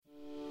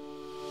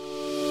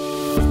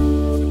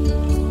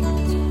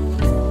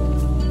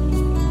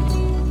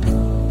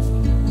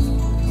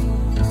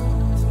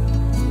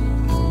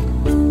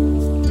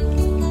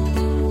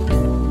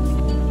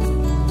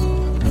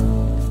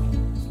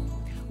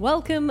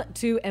Welcome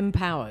to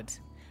Mpowered,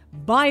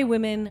 by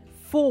women,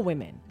 for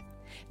women.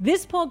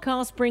 This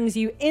podcast brings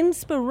you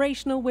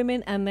inspirational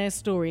women and their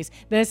stories,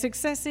 their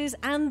successes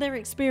and their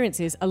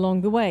experiences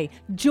along the way.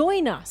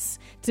 Join us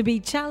to be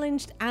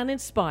challenged and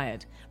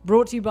inspired.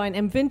 Brought to you by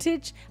an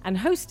Vintage and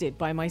hosted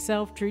by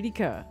myself, Trudy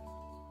Kerr.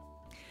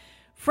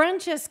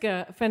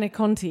 Francesca Fenech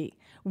Conti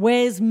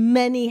wears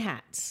many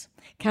hats.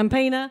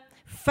 Campaigner,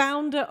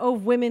 founder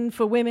of Women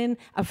for Women,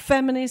 a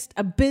feminist,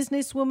 a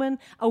businesswoman,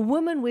 a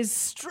woman with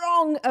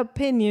strong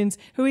opinions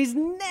who is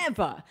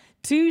never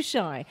too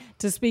shy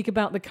to speak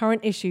about the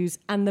current issues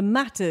and the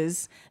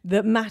matters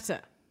that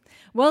matter.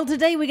 Well,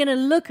 today we're going to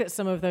look at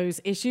some of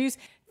those issues.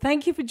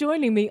 Thank you for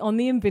joining me on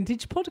the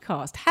Vintage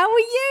podcast. How are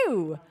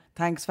you?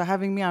 Thanks for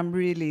having me. I'm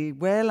really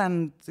well,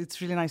 and it's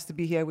really nice to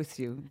be here with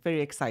you. Very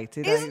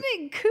excited. Isn't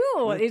it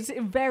cool? It's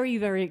very,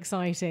 very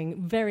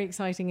exciting. Very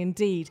exciting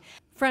indeed.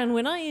 Fran,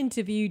 when I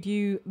interviewed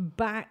you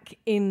back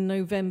in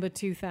November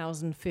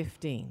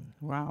 2015.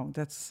 Wow,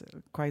 that's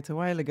quite a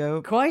while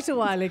ago. Quite a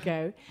while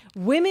ago.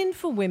 Women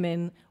for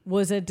Women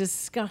was a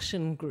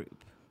discussion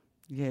group.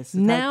 Yes.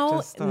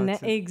 Now,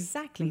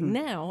 exactly. Mm-hmm.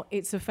 Now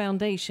it's a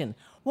foundation.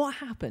 What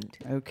happened?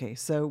 Okay,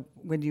 so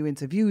when you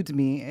interviewed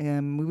me,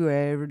 we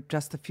were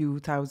just a few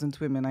thousand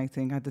women, I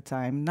think, at the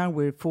time. Now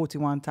we're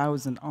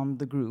 41,000 on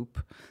the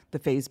group, the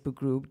Facebook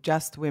group,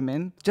 just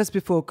women. Just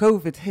before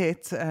COVID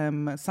hit,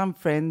 some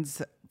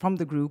friends from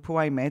the group who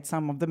I met,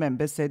 some of the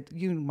members said,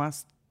 you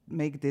must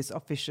make this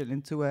official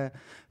into a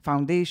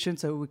foundation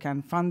so we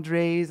can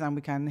fundraise and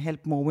we can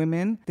help more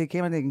women. They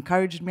came and they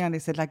encouraged me and they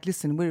said, like,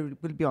 listen, we'll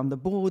be on the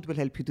board, we'll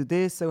help you do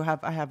this. So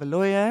I have a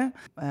lawyer,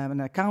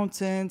 an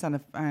accountant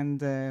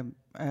and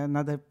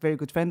another very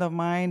good friend of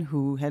mine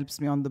who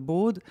helps me on the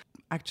board.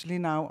 Actually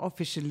now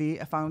officially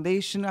a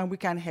foundation, and we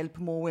can help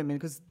more women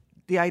because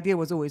the idea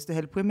was always to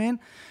help women.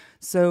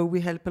 So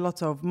we help a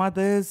lot of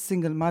mothers,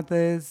 single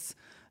mothers,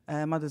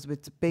 mothers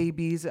with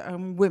babies,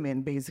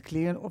 women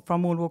basically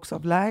from all walks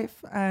of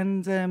life,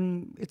 and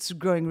it's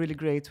growing really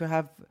great. We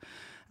have,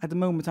 at the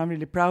moment, I'm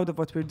really proud of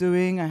what we're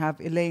doing. I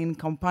have Elaine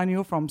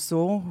Compagno from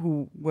SOAR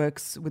who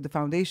works with the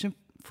foundation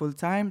full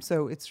time,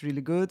 so it's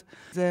really good.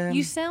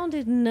 You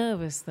sounded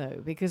nervous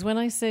though, because when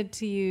I said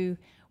to you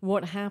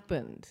what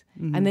happened,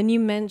 and then you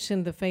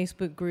mentioned the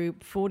Facebook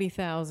group,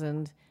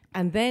 40,000,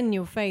 and then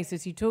your face,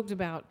 as you talked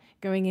about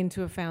going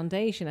into a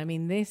foundation. I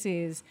mean, this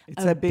is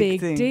a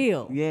big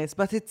deal. Yes,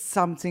 but it's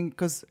something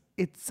because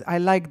I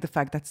like the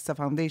fact that it's a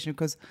foundation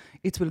because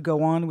it will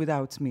go on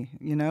without me.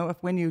 You know,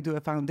 when you do a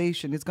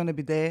foundation, it's going to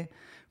be there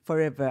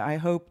forever. I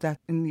hope that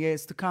in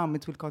years to come,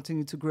 it will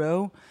continue to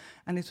grow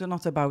and it will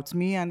not about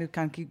me and it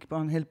can keep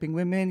on helping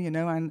women, you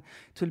know, and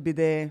it will be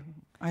there,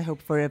 I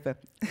hope, forever.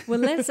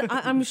 Well,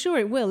 I'm sure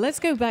it will. Let's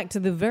go back to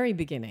the very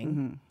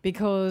beginning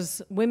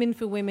because Women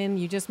for Women,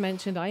 you just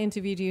mentioned, I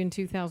interviewed you in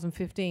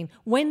 2015.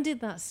 When did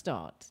that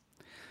start?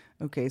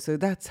 Okay, so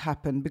that's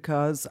happened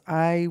because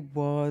I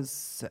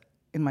was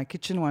in my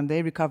kitchen one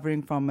day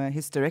recovering from a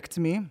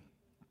hysterectomy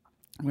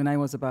when I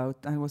was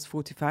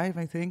 45,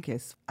 I think,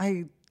 yes.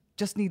 I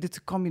just needed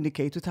to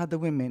communicate with other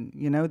women.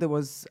 You know,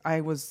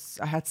 I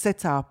had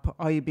set up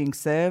Are You Being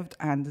Served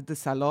and the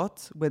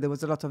Salot, where there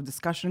was a lot of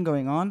discussion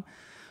going on,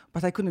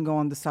 but I couldn't go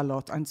on the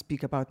Salot and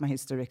speak about my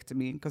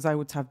hysterectomy because I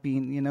would have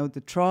been, you know, the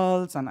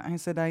trolls. And I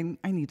said, I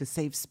need a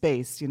safe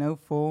space, you know,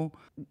 for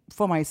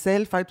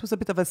myself. It was a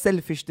bit of a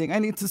selfish thing. I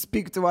need to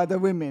speak to other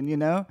women, you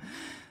know.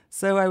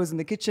 So I was in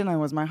the kitchen. I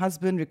was my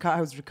husband.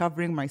 I was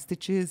recovering my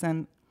stitches.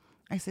 And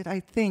I said,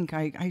 I think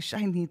I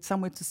need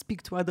somewhere to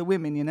speak to other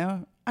women, you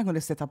know. I'm going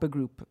to set up a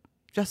group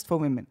just for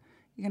women.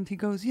 And he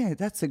goes, yeah,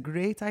 that's a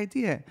great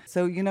idea.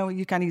 So, you know,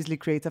 you can easily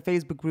create a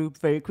Facebook group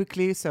very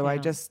quickly. So I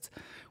just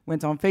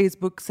went on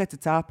Facebook, set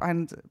it up,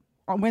 and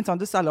went on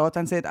the Salot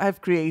and said,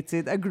 I've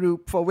created a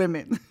group for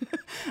women.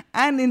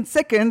 And in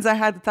seconds, I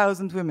had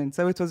 1,000 women.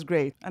 So it was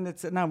great. And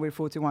now we're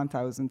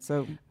 41,000.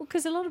 So,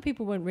 because a lot of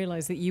people won't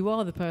realize that you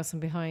are the person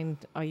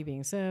behind Are You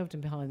Being Served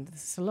and behind the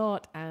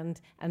Salot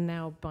and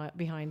now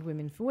behind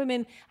Women for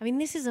Women. I mean,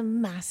 this is a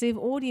massive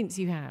audience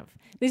you have.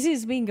 This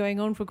has been going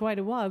on for quite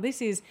a while.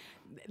 This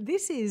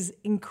is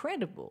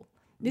incredible.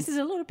 This is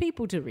a lot of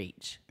people to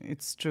reach.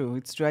 It's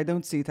true. I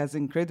don't see it as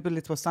incredible.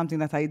 It was something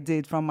that I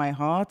did from my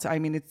heart. I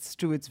mean, it's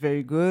true. It's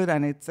very good.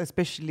 And it's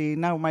especially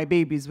now my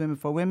baby is Women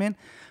for Women.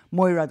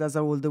 Moira does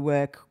all the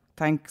work.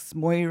 Thanks,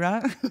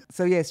 Moira.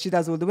 So, yes, she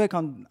does all the work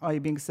on Are You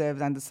Being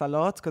Served and the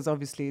Salot because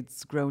obviously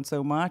it's grown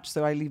so much.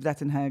 So I leave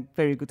that in her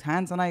very good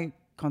hands. And I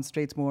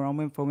concentrate more on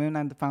Women for Women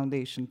and the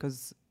foundation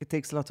because it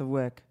takes a lot of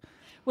work.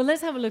 Well,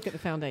 let's have a look at the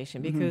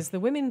foundation because the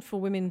Women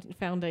for Women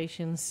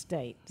Foundation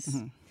states...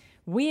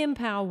 We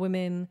empower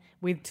women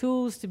with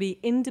tools to be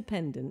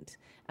independent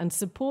and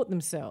support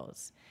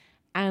themselves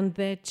and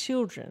their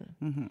children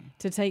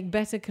to take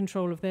better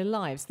control of their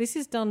lives. This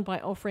is done by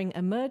offering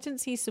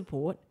emergency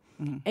support,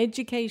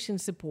 education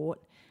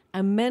support,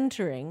 and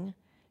mentoring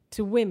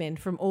to women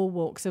from all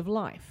walks of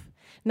life.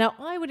 Now,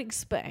 I would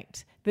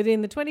expect that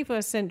in the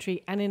 21st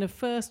century and in a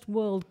first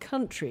world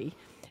country,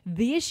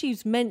 the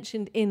issues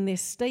mentioned in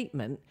this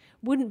statement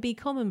wouldn't be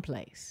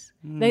commonplace.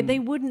 They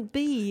wouldn't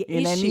be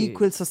in issues. an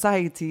equal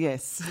society,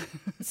 yes.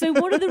 So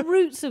what are the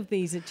roots of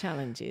these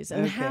challenges,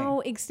 and Okay. how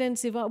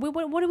extensive are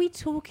what are we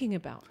talking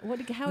about?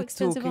 How We're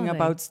extensive talking are they?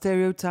 about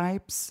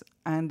stereotypes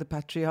and the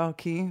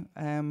patriarchy,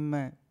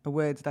 a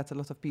word that a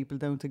lot of people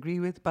don't agree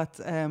with, but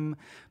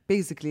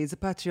basically it's a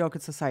patriarchal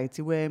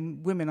society where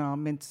women are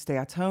meant to stay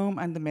at home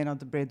and the men are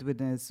the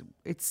breadwinners.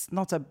 It's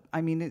not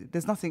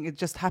there's nothing, it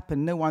just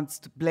happened. No one's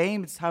to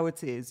blame, it's how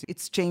it is.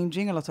 It's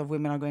changing, a lot of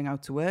women are going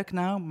out to work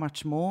now,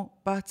 much more,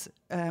 but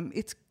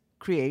it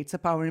creates a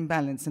power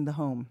imbalance in the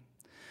home.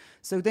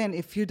 So then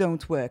if you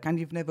don't work and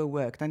you've never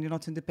worked and you're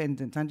not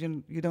independent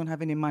and you don't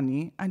have any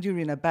money and you're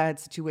in a bad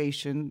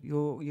situation,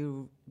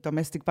 your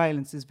domestic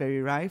violence is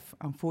very rife,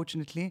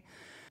 unfortunately.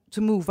 To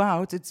move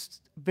out,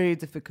 it's very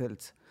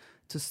difficult.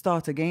 To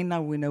start again,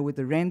 now we know with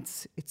the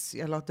rent,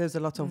 there's a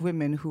lot of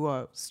women who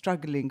are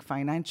struggling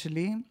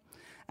financially.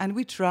 And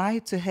we try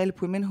to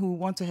help women who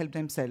want to help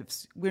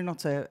themselves. We're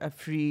not a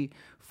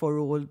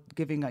free-for-all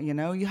giving,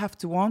 you have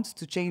to want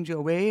to change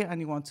your way and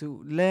you want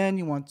to learn,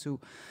 you want to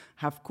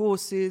have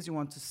courses, you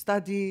want to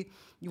study,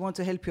 you want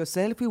to help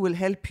yourself. We will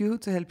help you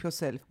to help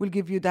yourself. We'll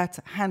give you that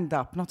hand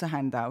up, not a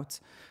handout.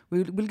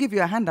 We'll give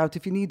you a handout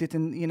if you need it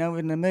in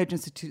an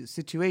emergency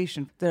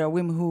situation. There are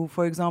women who,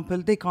 for example,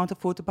 they can't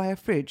afford to buy a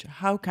fridge.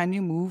 How can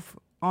you move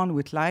on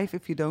with life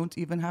if you don't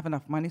even have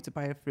enough money to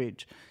buy a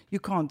fridge? You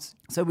can't.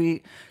 So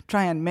we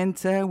try and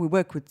mentor. We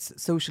work with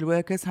social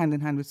workers, hand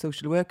in hand with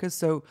social workers.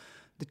 So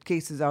the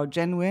cases are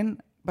genuine,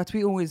 but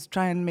we always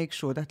try and make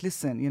sure that,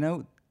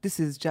 listen,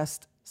 this is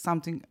just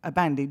a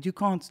Band-Aid. You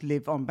can't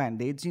live on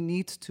Band-Aids. You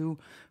need to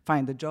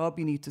find a job,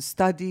 you need to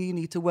study, you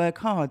need to work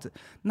hard.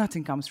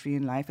 Nothing comes free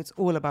in life. It's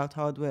all about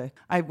hard work.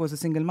 I was a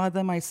single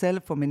mother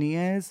myself for many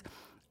years.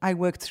 I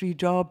worked 3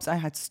 jobs. I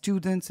had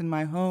students in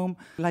my home.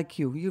 Like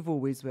you've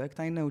always worked.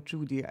 I know,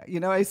 Trudy.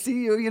 I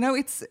see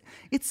you.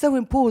 It's so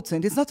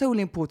important. It's not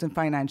only important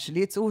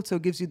financially. It also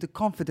gives you the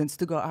confidence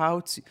to go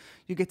out.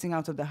 You're getting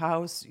out of the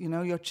house.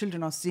 Your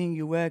children are seeing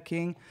you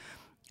working.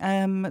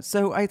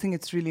 So I think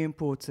it's really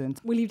important.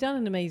 Well, you've done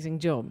an amazing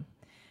job.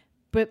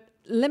 But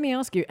let me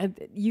ask you,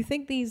 you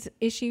think these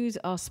issues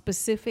are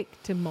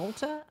specific to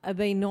Malta? Are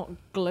they not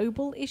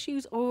global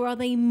issues, or are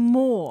they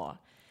more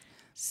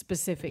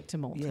specific to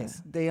Malta?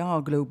 Yes, they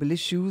are global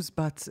issues,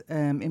 but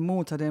in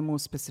Malta they're more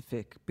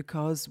specific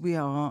because we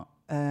are,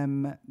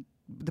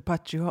 the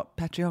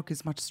patriarchy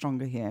is much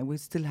stronger here. We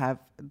still have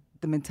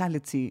the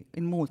mentality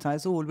in Malta,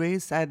 as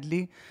always,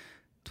 sadly,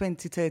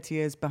 20, 30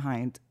 years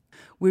behind.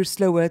 We're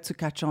slower to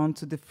catch on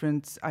to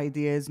different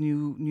ideas,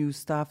 new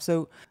stuff.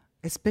 So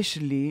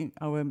especially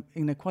our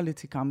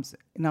inequality comes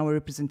in our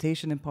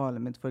representation in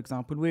Parliament, for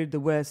example. We're the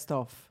worst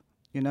off,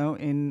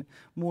 in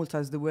Malta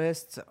is the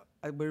worst.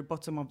 We're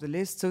bottom of the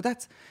list. So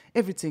that's,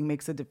 everything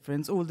makes a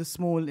difference. All the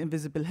small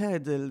invisible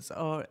hurdles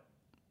are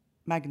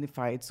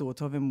magnified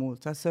sort of in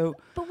Malta. So,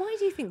 but why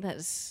do you think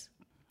that's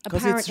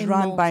because apparent it's in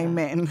run Malta? by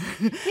men.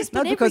 Yes,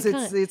 not but because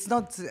it's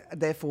not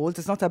their fault.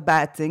 It's not a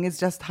bad thing. It's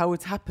just how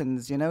it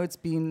happens. It's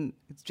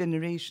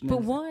generational.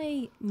 But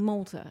why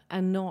Malta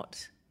and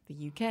not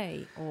the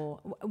UK? Or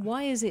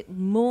why is it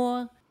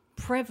more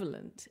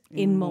prevalent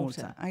in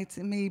Malta?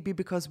 Maybe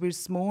because we're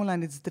small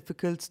and it's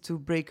difficult to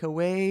break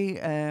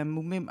away.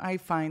 I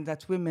find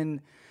that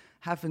women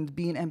haven't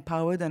been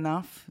empowered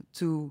enough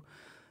to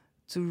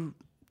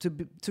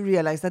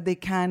realize that they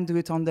can do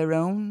it on their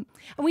own.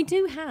 And we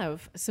do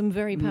have some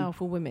very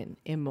powerful women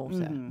in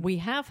Malta. We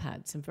have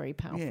had some very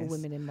powerful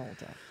women in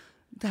Malta.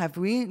 Have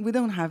we? We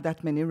don't have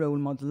that many role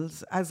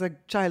models. As a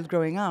child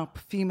growing up,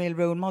 female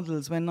role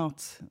models were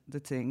not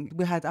the thing.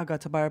 We had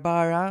Agata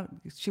Barbara.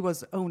 She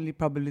was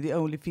probably the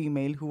only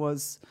female who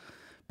was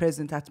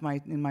present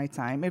in my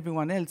time.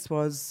 Everyone else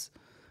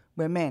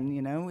were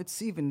men,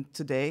 It's even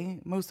today,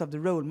 most of the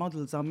role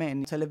models are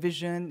men.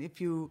 Television, if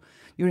you're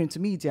into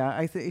media,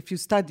 if you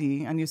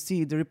study and you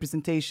see the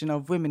representation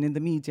of women in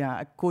the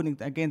media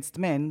against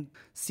men,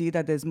 see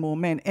that there's more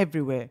men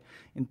everywhere,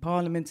 in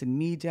parliament, in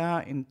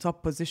media, in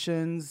top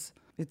positions.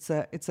 It's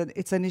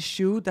an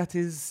issue that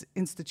is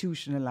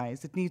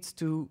institutionalized. It needs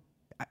to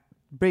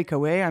break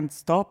away and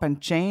stop and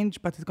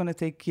change, but it's going to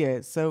take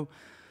years. So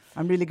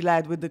I'm really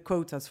glad with the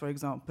quotas, for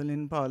example,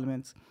 in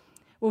parliament.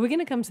 Well, we're going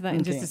to come to that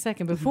in just a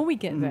second. Before we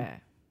get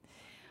there,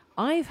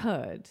 I've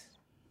heard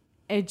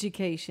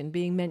education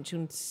being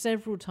mentioned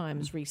several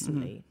times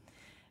recently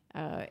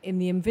in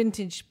the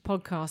Vintage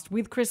podcast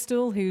with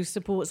Crystal, who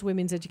supports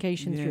women's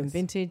education through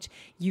Vintage.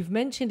 You've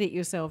mentioned it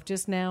yourself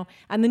just now,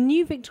 and the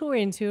New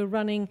Victorians who are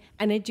running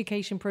an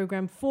education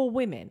program for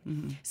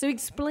women. So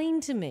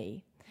explain to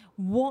me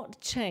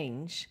what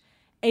change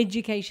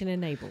education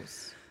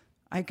enables.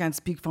 I can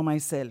speak for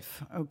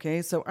myself,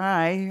 okay? So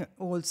I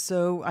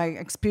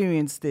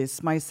experienced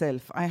this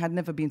myself. I had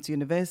never been to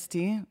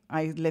university.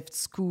 I left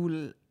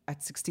school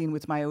at 16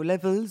 with my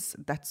O-levels.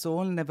 That's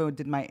all. Never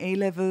did my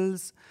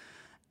A-levels.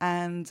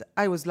 And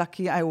I was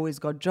lucky. I always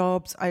got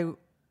jobs.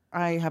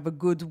 I have a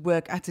good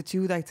work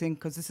attitude, I think,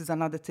 because this is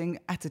another thing,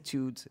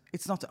 attitude.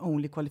 It's not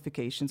only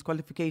qualifications.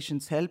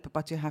 Qualifications help,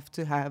 but you have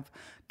to have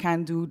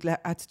can-do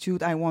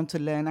attitude, I want to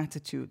learn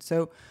attitude.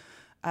 So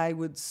I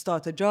would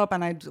start a job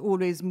and I'd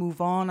always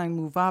move on and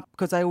move up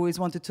because I always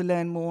wanted to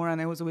learn more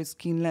and I was always a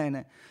keen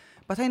learner.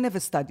 But I never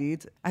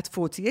studied. At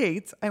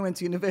 48, I went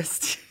to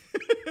university.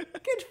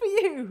 Good for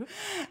you.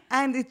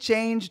 And it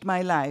changed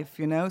my life,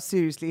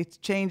 seriously, it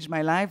changed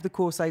my life. The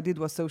course I did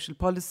was social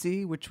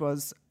policy, which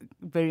was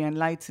very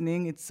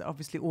enlightening. It's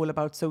obviously all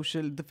about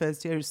the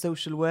first year is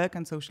social work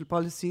and social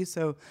policy.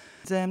 So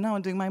now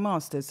I'm doing my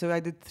master's. So I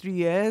did 3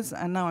 years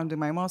and now I'm doing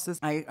my master's.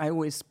 I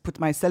always put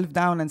myself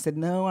down and said,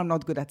 no, I'm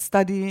not good at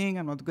studying.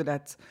 I'm not good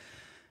at...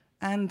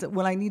 And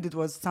what I needed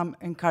was some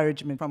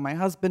encouragement from my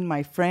husband,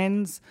 my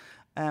friends,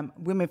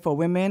 Women for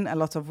Women. A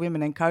lot of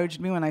women encouraged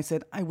me when I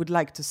said I would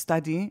like to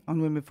study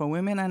on Women for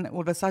Women, and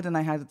all of a sudden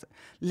I had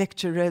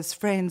lecturers,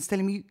 friends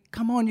telling me,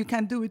 come on, you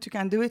can do it,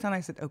 and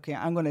I said, okay,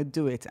 I'm going to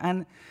do it.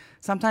 And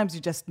sometimes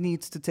you just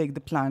need to take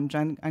the plunge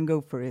and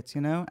go for it,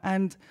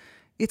 and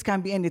it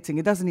can be anything.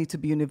 It doesn't need to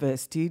be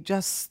university.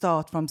 Just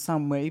start from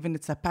somewhere, even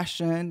if it's a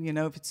passion,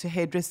 if it's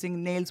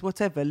hairdressing, nails,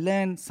 whatever.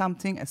 Learn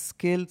something, a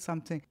skill,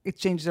 something. It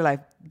changed your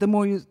life. The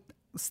more you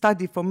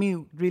study, for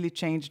me, really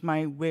changed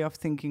my way of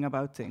thinking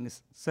about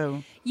things.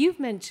 So you've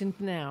mentioned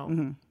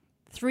now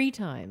 3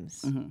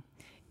 times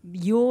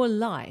your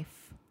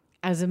life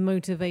as a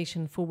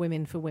motivation for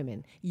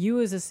women,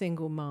 you as a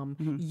single mum,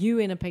 you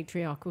in a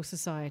patriarchal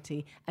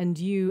society, and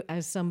you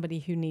as somebody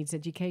who needs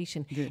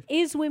education. Yeah.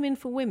 Is Women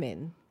for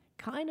Women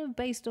kind of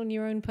based on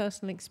your own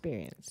personal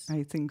experience?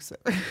 I think so.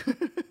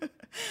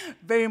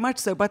 Very much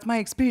so, but my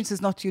experience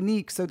is not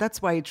unique, so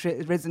that's why it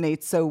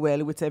resonates so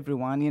well with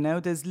everyone.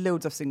 There's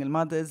loads of single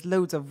mothers,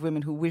 loads of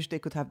women who wish they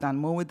could have done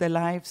more with their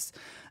lives,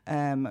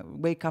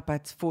 wake up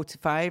at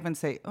 45 and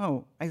say,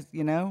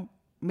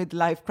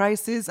 midlife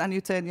crisis, and you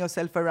turn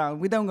yourself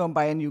around. We don't go and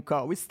buy a new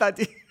car, we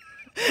study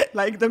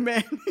like the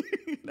men.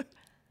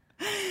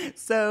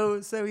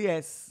 So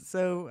yes.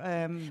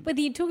 But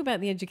you talk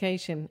about the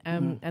education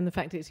and the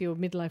fact it's your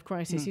midlife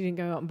crisis. You didn't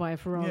go out and buy a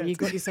Ferrari. Yes. You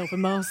got yourself a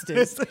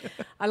master's.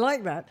 I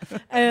like that.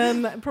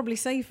 Probably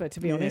safer, to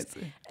be honest.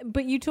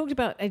 But you talked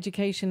about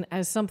education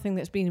as something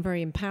that's been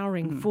very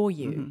empowering for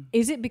you.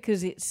 Is it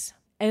because it's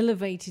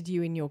elevated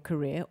you in your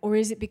career, or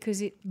is it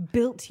because it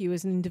built you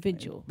as an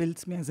individual? It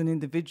built me as an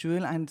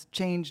individual and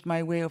changed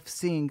my way of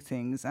seeing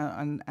things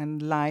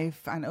and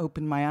life, and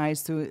opened my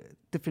eyes to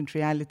different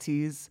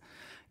realities.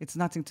 It's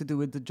nothing to do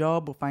with the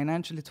job or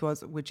financial.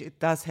 Which it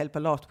does help a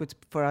lot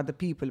for other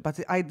people, but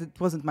it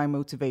wasn't my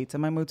motivator.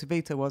 My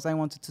motivator was I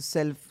wanted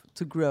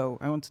to grow.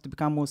 I wanted to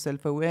become more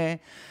self-aware,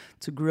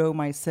 to grow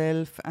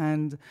myself,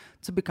 and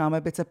to become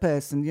a better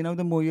person.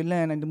 The more you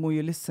learn and the more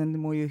you listen, the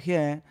more you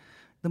hear,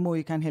 the more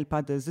you can help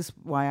others. This is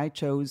why I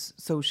chose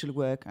social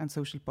work and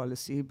social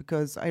policy,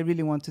 because I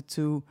really wanted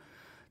to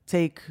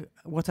take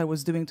what I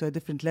was doing to a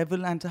different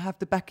level and to have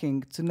the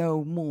backing to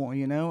know more.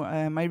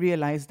 I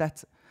realized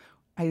that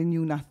I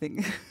knew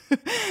nothing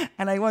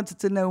and I wanted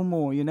to know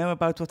more,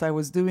 about what I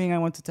was doing. I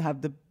wanted to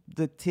have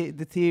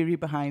the theory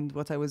behind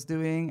what I was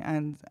doing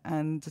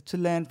and to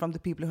learn from the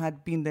people who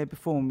had been there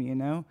before me,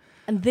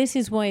 And this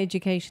is why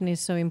education is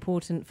so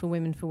important for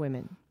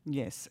Women.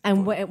 Yes.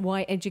 And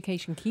why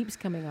education keeps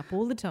coming up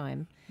all the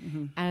time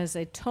as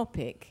a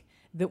topic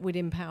that would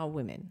empower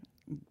women.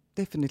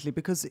 Definitely,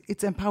 because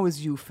it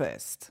empowers you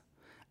first.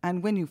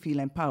 And when you feel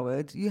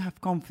empowered, you have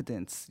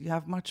confidence. You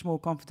have much more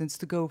confidence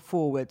to go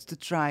forward, to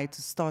try,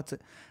 to start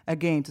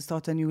again, to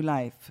start a new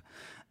life.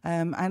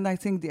 And I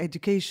think the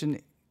education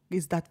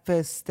is that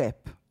first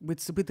step.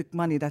 With the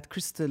money that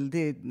Crystal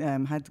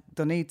had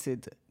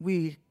donated,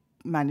 we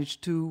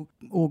managed to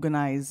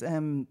organize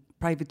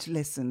private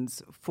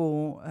lessons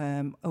for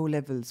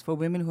O-levels, for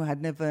women who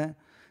had never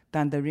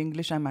done their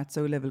English and Maths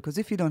O-level. Because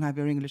if you don't have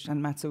your English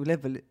and Maths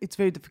O-level, it's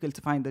very difficult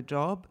to find a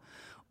job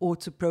or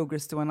to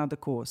progress to another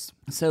course.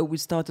 So we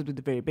started with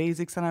the very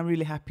basics, and I'm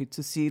really happy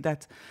to see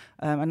that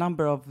a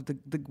number of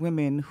the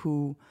women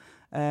who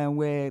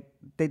they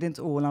didn't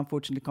all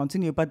unfortunately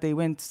continue, but they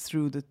went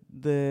through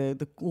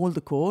all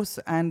the course,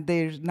 and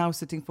they're now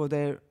sitting for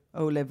their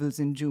O-levels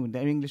in June,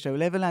 their English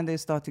O-level, and they're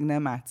starting their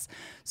maths.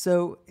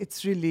 So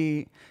it's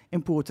really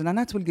important, and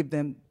that will give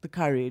them the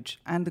courage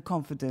and the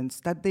confidence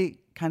that they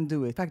can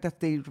do it. The fact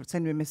that they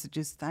send me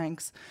messages,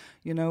 thanks,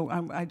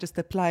 I just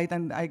applied,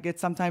 and I get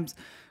sometimes,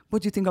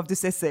 what do you think of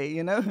this essay?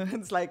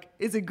 It's like,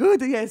 is it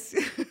good? Yes.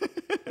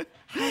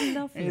 How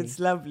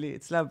lovely.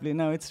 It's lovely.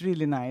 No, it's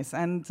really nice.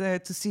 And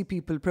to see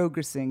people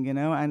progressing,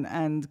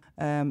 and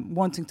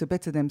wanting to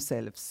better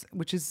themselves,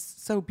 which is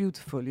so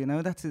beautiful,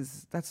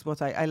 that's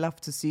what I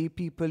love to see.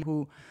 People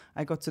who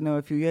I got to know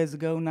a few years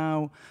ago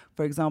now,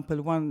 for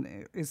example,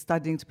 one is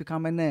studying to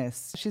become a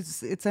nurse.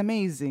 It's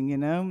amazing,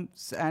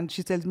 and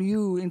she tells me,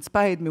 you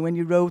inspired me when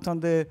you wrote on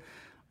the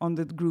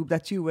group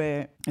that you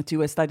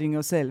were studying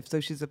yourself. So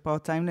she's a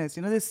part-time nurse.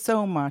 There's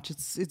so much.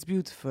 It's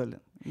beautiful,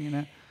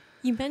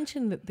 You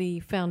mentioned that the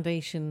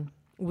foundation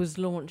was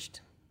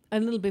launched a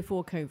little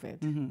before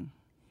COVID.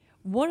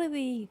 What are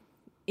the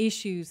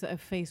issues that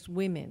have faced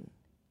women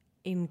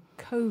in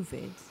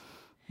COVID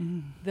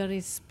that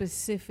is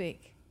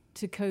specific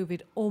to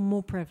COVID or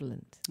more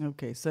prevalent?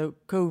 Okay, so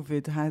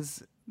COVID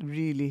has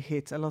really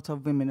hit a lot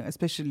of women,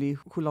 especially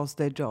who lost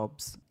their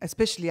jobs,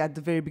 especially at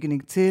the very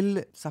beginning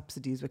till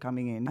subsidies were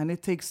coming in. And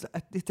it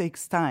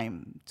takes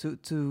time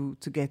to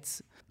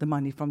get the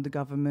money from the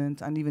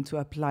government and even to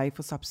apply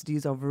for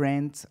subsidies of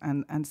rent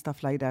and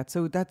stuff like that.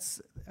 So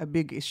that's a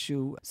big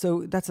issue.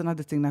 So that's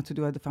another thing now to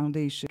do at the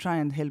foundation. Try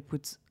and help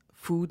with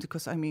food,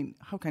 because I mean,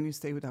 how can you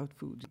stay without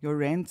food? Your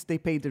rent, they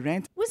pay the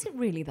rent. Was it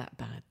really that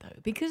bad though?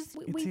 Because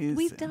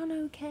we've done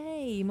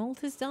okay.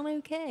 Malta's done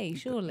okay,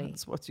 surely.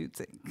 That's what you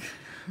think.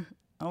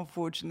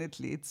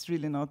 Unfortunately, it's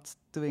really not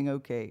doing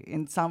okay.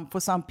 For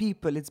some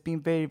people, it's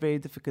been very, very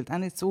difficult,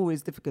 and it's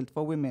always difficult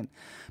for women,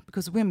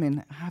 because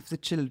women have the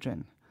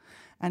children,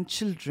 and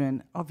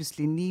children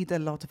obviously need a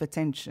lot of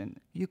attention.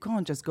 You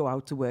can't just go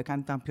out to work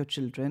and dump your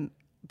children.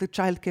 The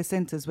childcare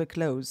centres were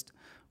closed.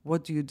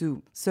 What do you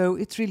do? So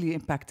it really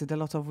impacted a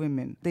lot of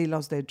women. They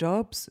lost their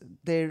jobs.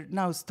 They're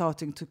now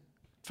starting to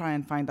try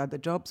and find other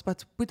jobs,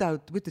 but with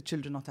the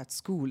children not at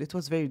school, it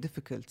was very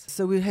difficult.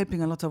 So we're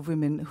helping a lot of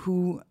women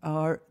who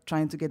are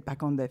trying to get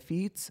back on their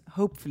feet.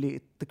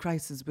 Hopefully the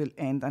crisis will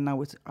end, and now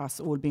with us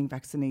all being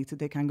vaccinated,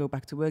 they can go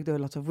back to work. There are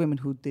a lot of women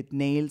who did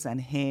nails and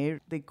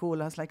hair. They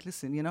call us like,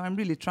 listen, I'm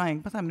really trying,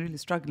 but I'm really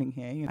struggling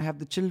here. I have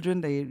the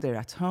children, they're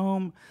at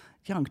home,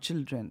 young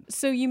children.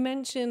 So you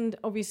mentioned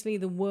obviously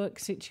the work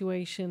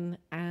situation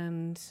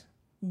and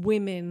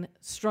women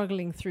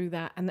struggling through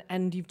that,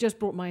 and you've just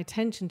brought my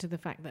attention to the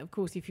fact that, of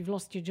course, if you've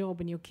lost your job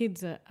and your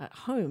kids are at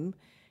home,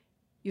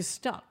 you're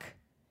stuck.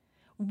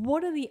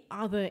 What are the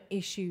other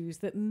issues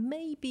that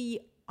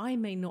maybe I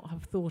may not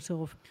have thought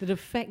of that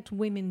affect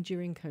women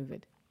during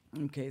COVID?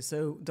 Okay,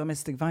 so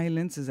domestic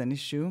violence is an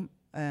issue.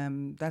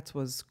 That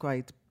was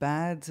quite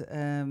bad.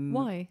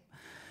 Why?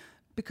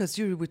 Because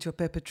you're with your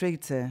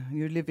perpetrator.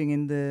 You're living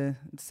in the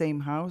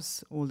same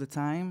house all the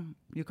time.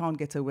 You can't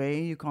get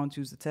away. You can't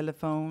use the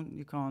telephone.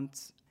 You can't...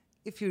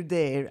 If you're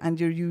there and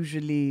you're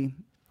usually...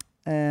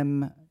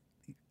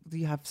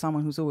 you have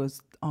someone who's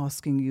always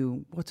asking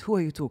you, who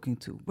are you talking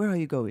to? Where are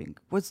you going?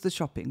 What's the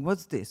shopping?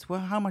 What's this?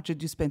 Well, how much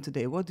did you spend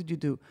today? What did you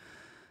do?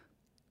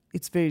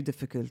 It's very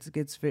difficult. It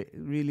gets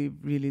really,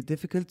 really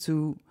difficult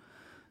to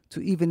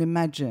even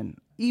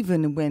imagine.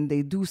 Even when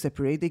they do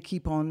separate, they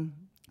keep on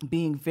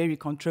being very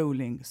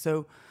controlling.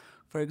 So,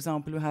 for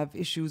example, we have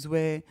issues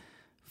where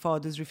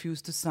fathers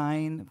refuse to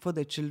sign for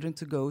their children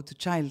to go to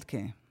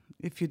childcare.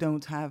 If you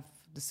don't have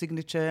the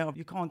signature,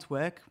 you can't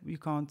work, you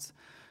can't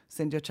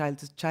send your child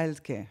to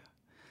childcare.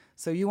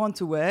 So you want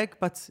to work,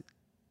 but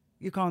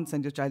you can't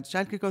send your child to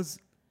childcare because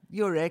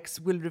your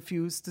ex will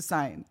refuse to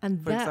sign.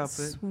 And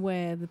that's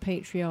where the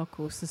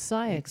patriarchal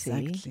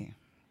society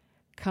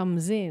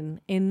comes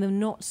in the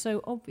not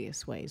so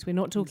obvious ways. We're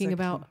not talking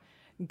about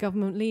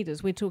government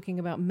leaders. We're talking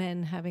about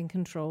men having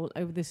control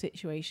over the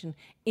situation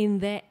in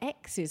their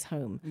ex's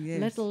home,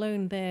 let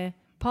alone their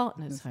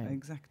partner's home.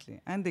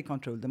 Exactly. And they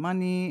control the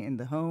money in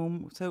the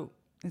home. So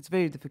it's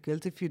very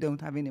difficult. If you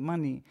don't have any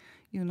money,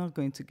 you're not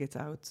going to get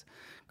out.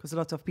 Because a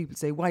lot of people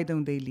say, why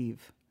don't they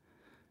leave?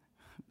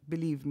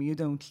 Believe me, you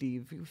don't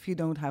leave. If you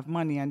don't have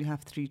money and you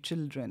have 3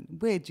 children,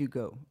 where do you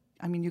go?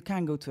 I mean, you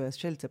can go to a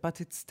shelter,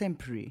 but it's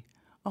temporary.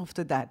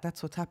 After that,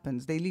 that's what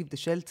happens. They leave the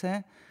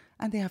shelter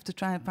and they have to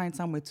try and find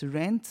somewhere to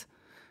rent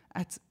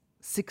at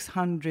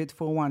 600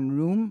 for one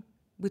room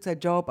with a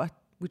job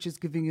which is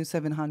giving you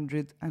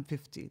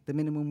 750, the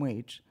minimum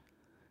wage.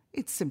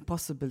 It's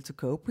impossible to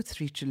cope with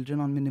 3 children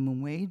on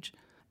minimum wage.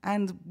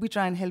 And we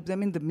try and help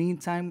them in the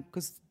meantime,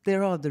 because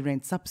there are the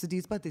rent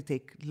subsidies, but they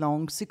take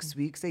long, 6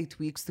 weeks, 8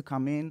 weeks to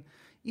come in.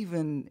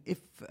 Even if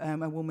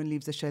a woman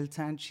leaves a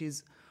shelter and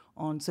she's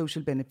on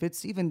social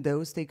benefits, even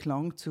those take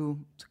long to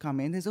come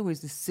in. There's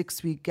always this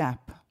 6-week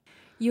gap.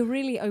 You're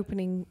really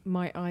opening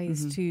my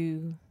eyes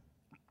to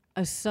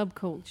a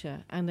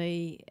subculture and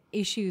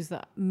issues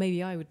that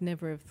maybe I would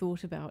never have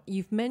thought about.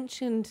 You've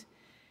mentioned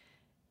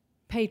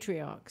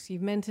patriarchs.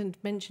 You've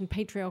mentioned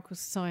patriarchal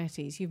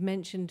societies. You've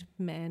mentioned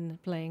men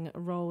playing a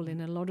role in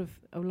a lot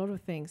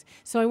of things.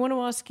 So I want to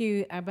ask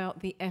you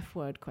about the F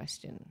word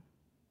question.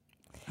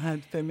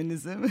 And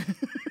feminism.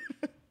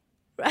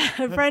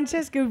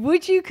 Francesca,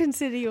 would you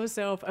consider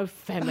yourself a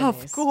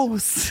feminist? Of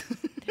course.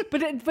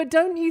 But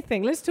don't you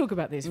think? Let's talk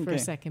about this for a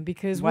second,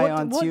 because why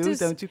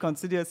don't you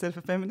consider yourself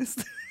a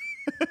feminist?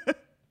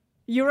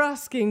 You're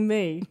asking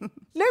me.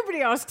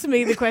 Nobody asks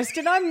me the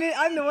question. I'm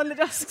the one that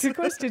asks the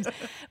questions.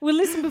 Well,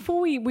 listen, before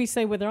we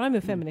say whether I'm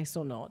a feminist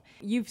or not,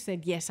 you've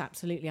said, yes,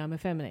 absolutely, I'm a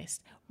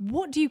feminist.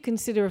 What do you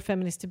consider a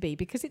feminist to be?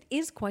 Because it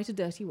is quite a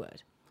dirty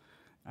word.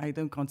 I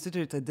don't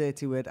consider it a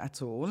dirty word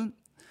at all.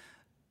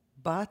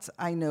 But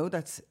I know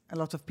that a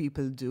lot of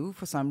people do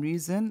for some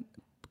reason,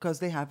 because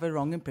they have a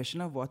wrong impression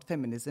of what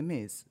feminism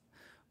is.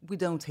 We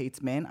don't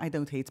hate men. I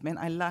don't hate men.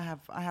 I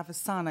have a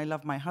son. I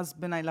love my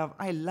husband.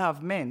 I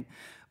love men.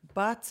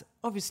 But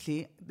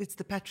obviously, it's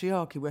the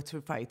patriarchy what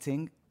we're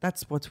fighting.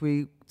 That's what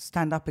we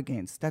stand up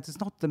against. That is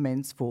not the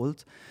men's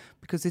fault,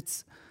 because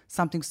it's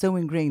something so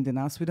ingrained in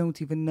us, we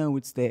don't even know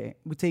it's there.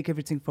 We take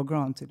everything for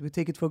granted. We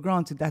take it for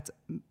granted that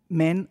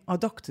men are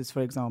doctors,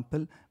 for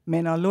example.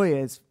 Men are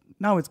lawyers.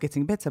 Now it's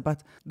getting better,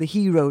 but the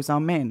heroes are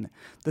men.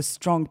 The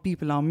strong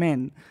people are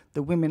men.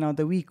 The women are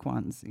the weak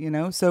ones, you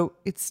know? So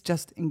it's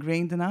just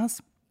ingrained in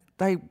us.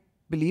 I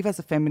believe as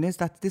a feminist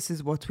that this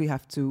is what we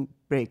have to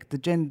break. The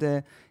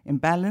gender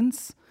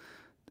imbalance,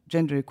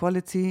 gender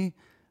equality,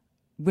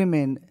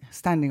 women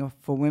standing up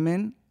for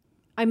women.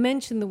 I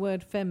mentioned the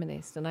word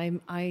feminist, and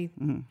I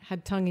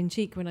had tongue in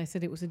cheek when I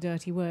said it was a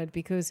dirty word,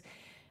 because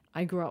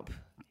I grew up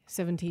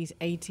 70s,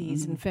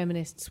 80s, and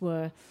feminists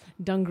were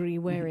dungaree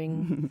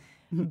wearing,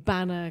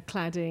 banner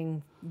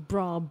cladding,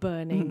 bra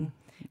burning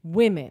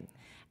women.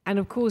 And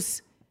of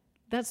course,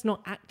 that's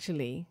not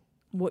actually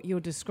what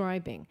you're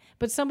describing.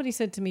 But somebody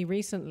said to me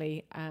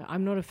recently,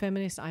 I'm not a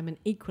feminist, I'm an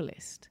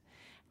equalist.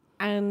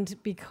 And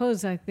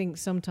because I think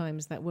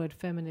sometimes that word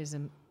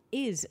feminism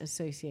is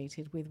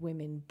associated with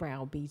women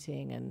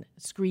browbeating and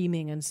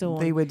screaming and so on.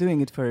 They were doing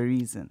it for a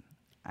reason.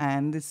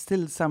 And it's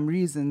still, some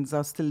reasons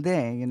are still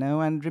there, you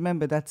know. And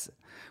remember that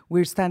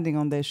we're standing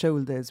on their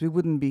shoulders. We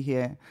wouldn't be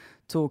here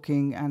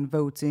talking and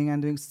voting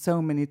and doing so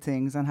many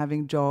things and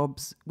having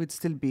jobs. We'd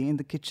still be in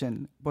the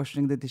kitchen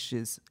washing the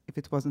dishes if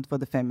it wasn't for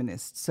the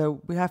feminists.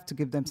 So we have to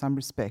give them some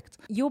respect.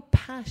 Your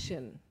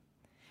passion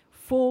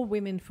for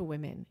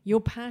women, your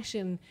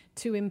passion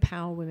to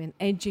empower women,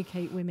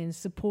 educate women,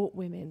 support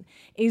women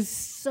is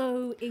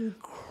so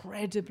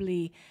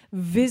incredibly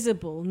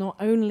visible, not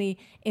only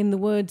in the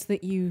words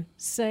that you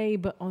say,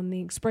 but on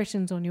the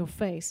expressions on your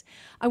face.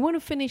 I want to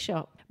finish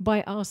up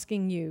by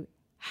asking you,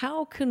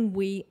 how can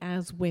we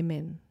as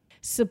women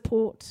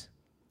support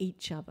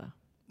each other?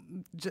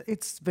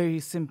 It's very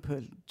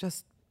simple.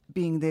 Just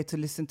being there to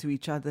listen to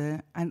each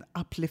other and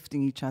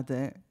uplifting each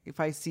other. If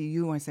I see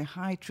you, I say,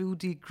 hi,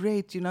 Trudy,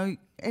 great, you know,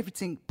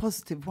 everything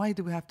positive. Why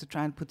do we have to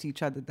try and put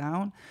each other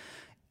down?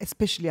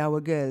 Especially our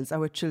girls,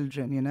 our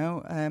children, you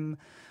know.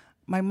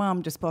 My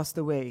mom just passed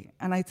away.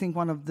 And I think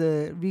one of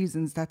the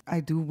reasons that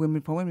I do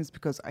Women for Women is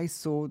because I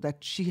saw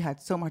that she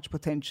had so much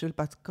potential,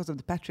 but because of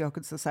the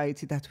patriarchal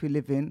society that we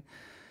live in,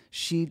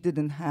 she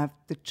didn't have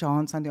the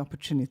chance and the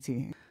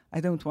opportunity. I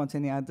don't want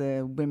any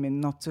other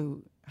women not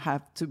to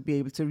have to be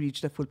able to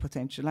reach their full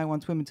potential. I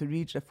want women to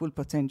reach their full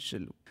potential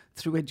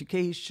through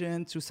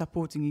education, through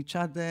supporting each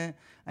other.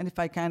 And if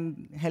I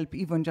can help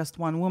even just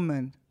one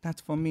woman, that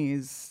for me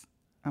is,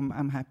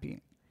 I'm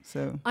happy.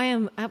 So I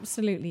am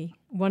absolutely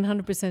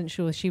 100%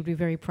 sure she would be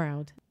very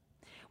proud.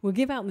 We'll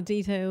give out the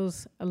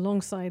details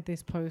alongside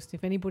this post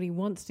if anybody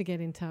wants to get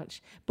in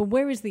touch. But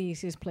where is the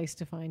easiest place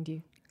to find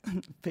you?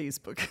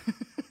 Facebook.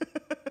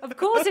 Of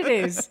course it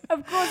is.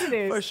 Of course it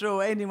is. For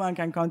sure. Anyone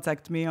can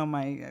contact me on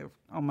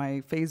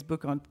my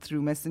Facebook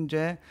through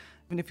Messenger.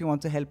 Even if you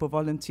want to help or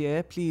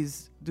volunteer,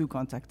 please do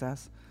contact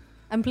us.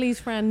 And please,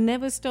 Fran,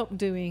 never stop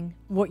doing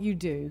what you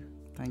do.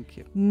 Thank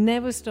you.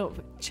 Never stop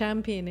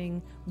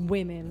championing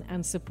women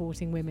and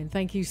supporting women.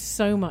 Thank you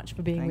so much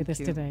for being with us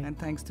today. And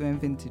thanks to M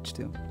Vintage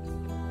too.